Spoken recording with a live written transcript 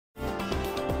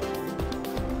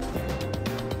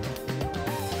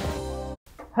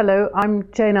Hello,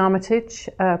 I'm Jane Armitage,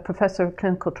 Professor of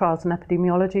Clinical Trials and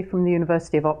Epidemiology from the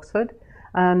University of Oxford,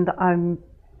 and I've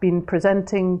been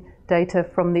presenting data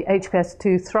from the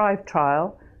HPS2-THRIVE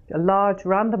trial, a large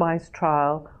randomized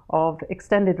trial of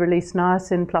extended-release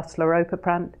niacin plus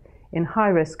laropiprant in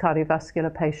high-risk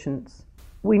cardiovascular patients.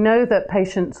 We know that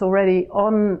patients already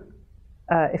on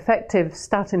effective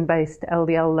statin-based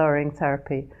LDL-lowering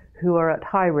therapy who are at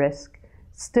high risk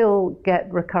still get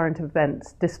recurrent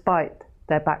events despite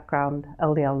their background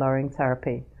LDL-lowering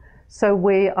therapy. So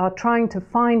we are trying to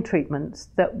find treatments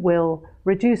that will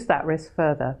reduce that risk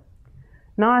further.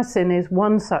 Niacin is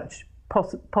one such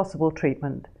possible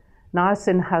treatment.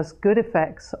 Niacin has good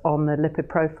effects on the lipid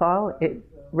profile. It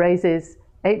raises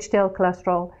HDL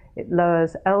cholesterol, it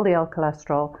lowers LDL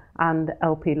cholesterol and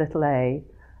Lp(a).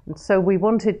 And so we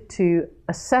wanted to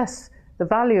assess the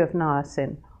value of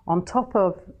niacin on top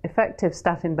of effective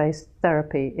statin-based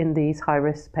therapy in these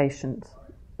high-risk patients.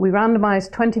 We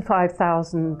randomized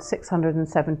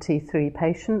 25,673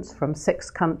 patients from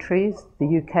 6 countries,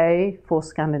 the UK, 4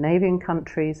 Scandinavian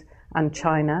countries, and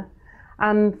China,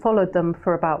 and followed them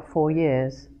for about 4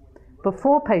 years.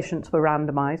 Before patients were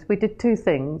randomized, we did 2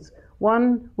 things.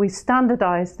 One, we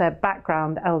standardized their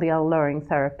background LDL-lowering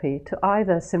therapy to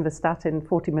either simvastatin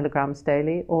 40 milligrams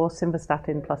daily or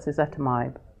simvastatin plus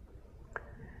ezetimibe.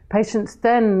 Patients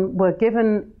then were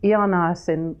given ER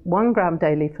niacin 1 gram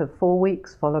daily for 4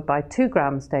 weeks, followed by 2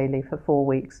 grams daily for 4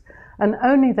 weeks, and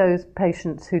only those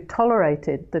patients who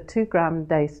tolerated the 2 gram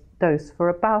dose for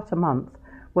about a month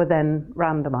were then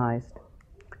randomized.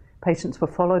 Patients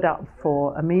were followed up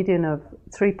for a median of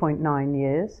 3.9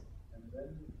 years,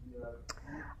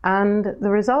 and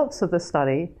the results of the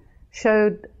study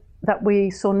showed that we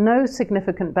saw no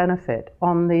significant benefit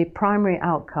on the primary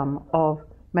outcome of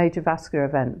major vascular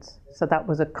events. So that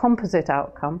was a composite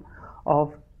outcome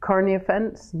of coronary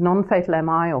events, non-fatal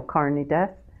MI or coronary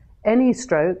death, any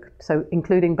stroke, so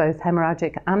including both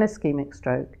hemorrhagic and ischemic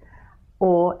stroke,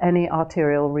 or any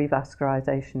arterial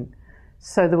revascularization.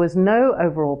 So there was no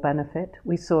overall benefit.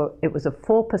 We saw it was a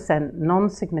 4%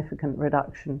 non-significant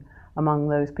reduction among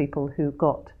those people who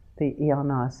got the ER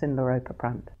niacin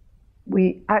laropiprant.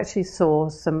 We actually saw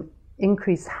some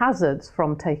increased hazards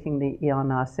from taking the ER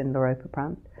niacin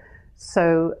laropiprant.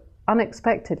 So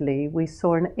unexpectedly, we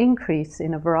saw an increase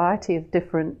in a variety of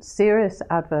different serious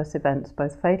adverse events,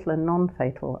 both fatal and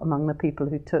non-fatal, among the people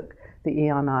who took the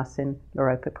ER niacin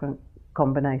laropiprant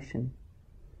combination.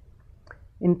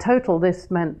 In total,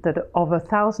 this meant that of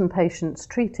 1,000 patients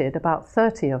treated, about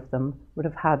 30 of them would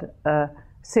have had a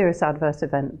serious adverse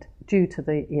event due to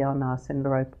the ER niacin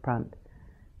laropiprant.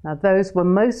 Now, those were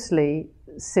mostly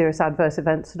serious adverse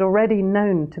events that are already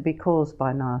known to be caused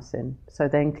by niacin. So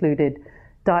they included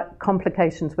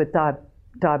complications with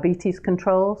diabetes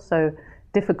control, so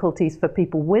difficulties for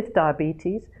people with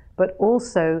diabetes, but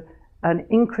also an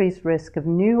increased risk of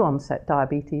new onset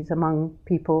diabetes among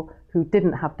people who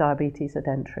didn't have diabetes at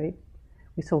entry.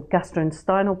 We saw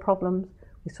gastrointestinal problems,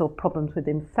 we saw problems with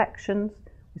infections,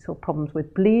 we saw problems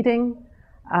with bleeding,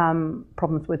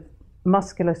 problems with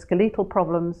musculoskeletal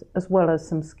problems, as well as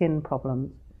some skin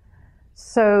problems.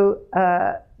 So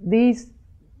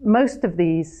most of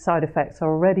these side effects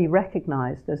are already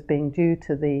recognized as being due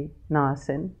to the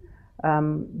niacin.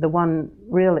 The one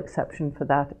real exception for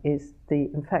that is the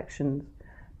infections.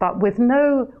 But with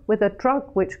a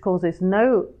drug which causes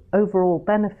no overall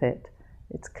benefit,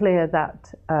 it's clear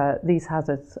that these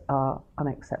hazards are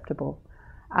unacceptable.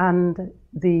 And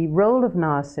the role of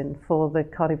niacin for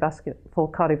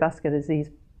cardiovascular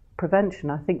disease prevention,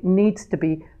 I think, needs to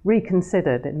be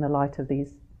reconsidered in the light of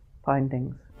these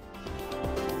findings.